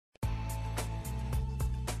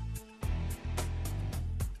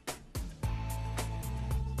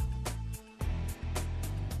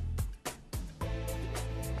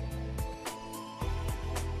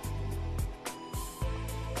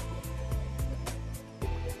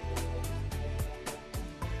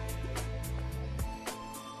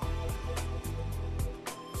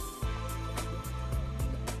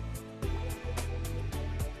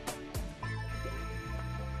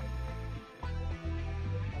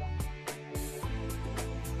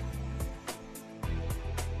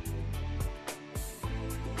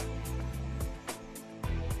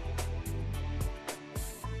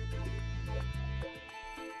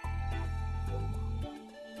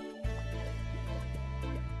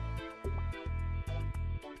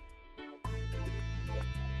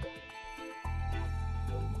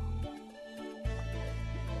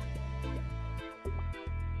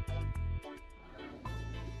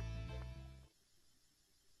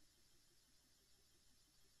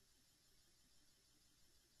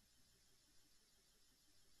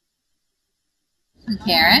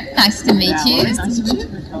Karen, nice to meet you. Nice to meet you.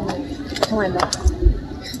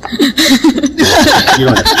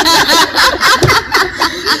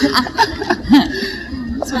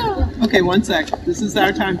 Okay, 1 sec. This is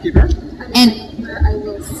our timekeeper. And I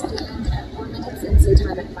will stand at 4 minutes and say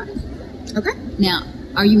time at 5. okay. Now,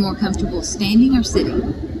 are you more comfortable standing or sitting?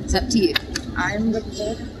 It's up to you. I'm the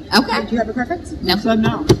board. Okay. Do you have a preference? No. So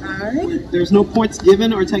no. All right. There's no points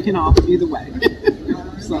given or taken off either way.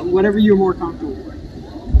 So whatever you're more comfortable with.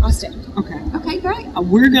 I'll stand. Okay. Okay, great.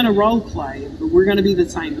 We're going to role play, but we're going to be the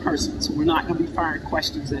same person, so we're not going to be firing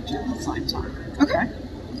questions at you at the same time. Okay.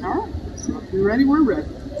 All right. So if you're ready, we're ready.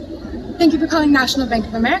 Thank you for calling National Bank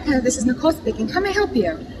of America. This is Nicole speaking. How may I help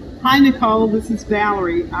you? Hi, Nicole. This is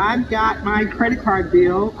Valerie. I've got my credit card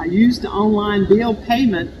bill. I used the online bill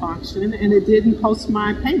payment function, and it didn't post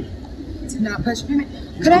my payment. Did not post your payment.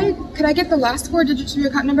 Could I get the last 4 digits of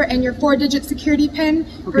your account number and your 4-digit security PIN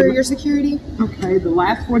for your security? Okay. The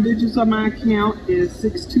last 4 digits of my account is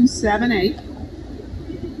 6278,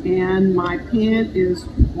 and my PIN is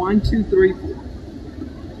 1234.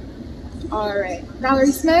 All right.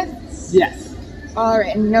 Valerie Smith? Yes. All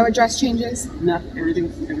right. And no address changes? No,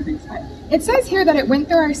 everything's fine. It says here that it went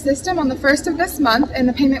through our system on the 1st of this month, and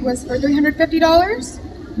the payment was for $350.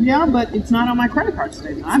 Yeah, but it's not on my credit card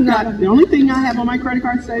statement. The only thing I have on my credit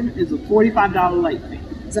card statement is a $45 late fee.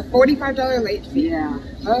 It's a $45 late fee. Yeah.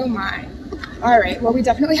 Oh my. All right. Well, we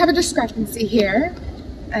definitely have a discrepancy here.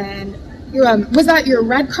 And was that your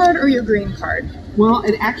red card or your green card? Well,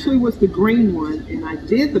 it actually was the green one, and I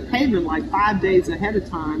did the payment like 5 days ahead of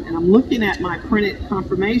time, and I'm looking at my printed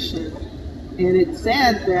confirmation, and it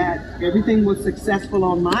said that everything was successful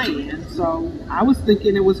on my end, so I was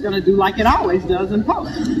thinking it was going to do like it always does in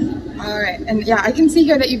post. All right. And yeah, I can see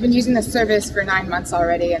here that you've been using this service for 9 months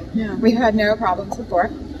already, and we've had no problems before.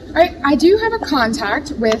 All right. I do have a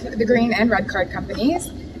contact with the green and red card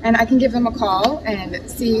companies, and I can give them a call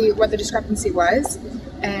and see what the discrepancy was,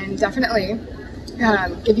 and definitely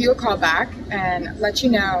give you a call back and let you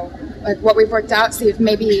know like what we've worked out, see if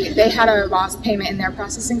maybe they had a lost payment in their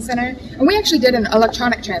processing center. And we actually did an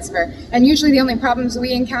electronic transfer, and usually the only problems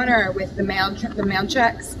we encounter are with the mail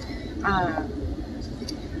checks.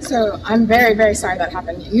 So I'm very, very sorry that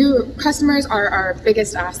happened. You customers are our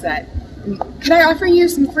biggest asset. Could I offer you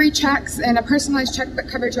some free checks and a personalized checkbook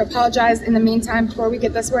cover to apologize in the meantime before we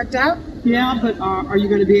get this worked out? Yeah, but are you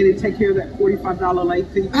going to be able to take care of that $45 late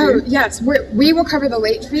fee too? Oh, yes. We will cover the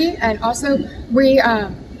late fee, and also we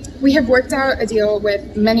have worked out a deal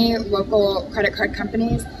with many local credit card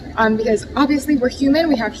companies because obviously we're human,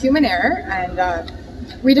 we have human error, and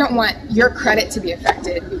we don't want your credit to be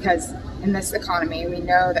affected because in this economy we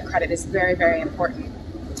know that credit is very, very important.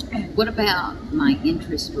 What about my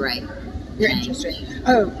interest rate? Your interest rate?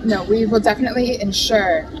 Oh, no, we will definitely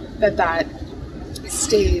ensure that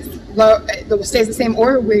stays low, stays the same,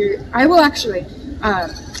 or I will actually, I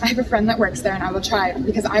have a friend that works there, and I will try,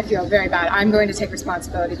 because I feel very bad, I'm going to take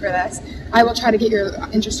responsibility for this. I will try to get your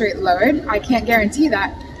interest rate lowered. I can't guarantee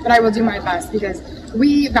that, but I will do my best because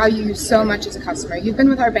we value you so much as a customer. You've been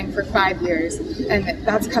with our bank for 5 years, and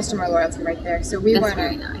that's customer loyalty right there. So we want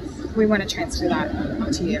to transfer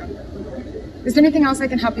that to you. Is there anything else I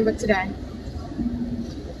can help you with today?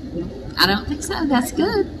 I don't think so. That's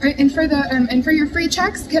good. All right, and for the and for your free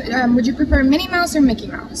checks, would you prefer Minnie Mouse or Mickey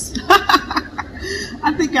Mouse?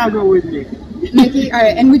 I think I'll go with Mickey. Mickey. All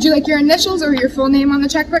right. And would you like your initials or your full name on the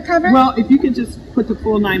checkbook cover? Well, if you could just put the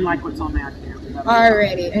full name like what's on that account.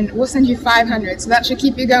 Alrighty, and we'll send you 500, so that should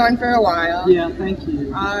keep you going for a while. Yeah, thank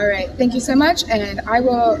you. All right, thank you so much, and I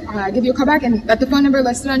will give you a call back and at the phone number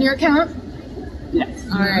listed on your account. Yes.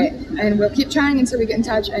 All right, and we'll keep trying until we get in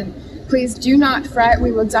touch, and please do not fret.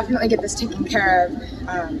 We will definitely get this taken care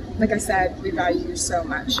of. Like I said, we value you so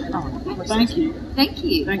much. And thank you. Thank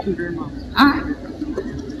you. Thank you very much. All right.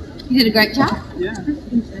 You did a great job. Yeah.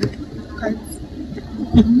 Okay.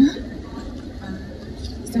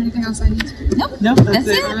 Is there anything else I need to do? Nope. Nope, that's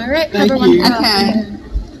it. All right, Thank have a wonderful Okay.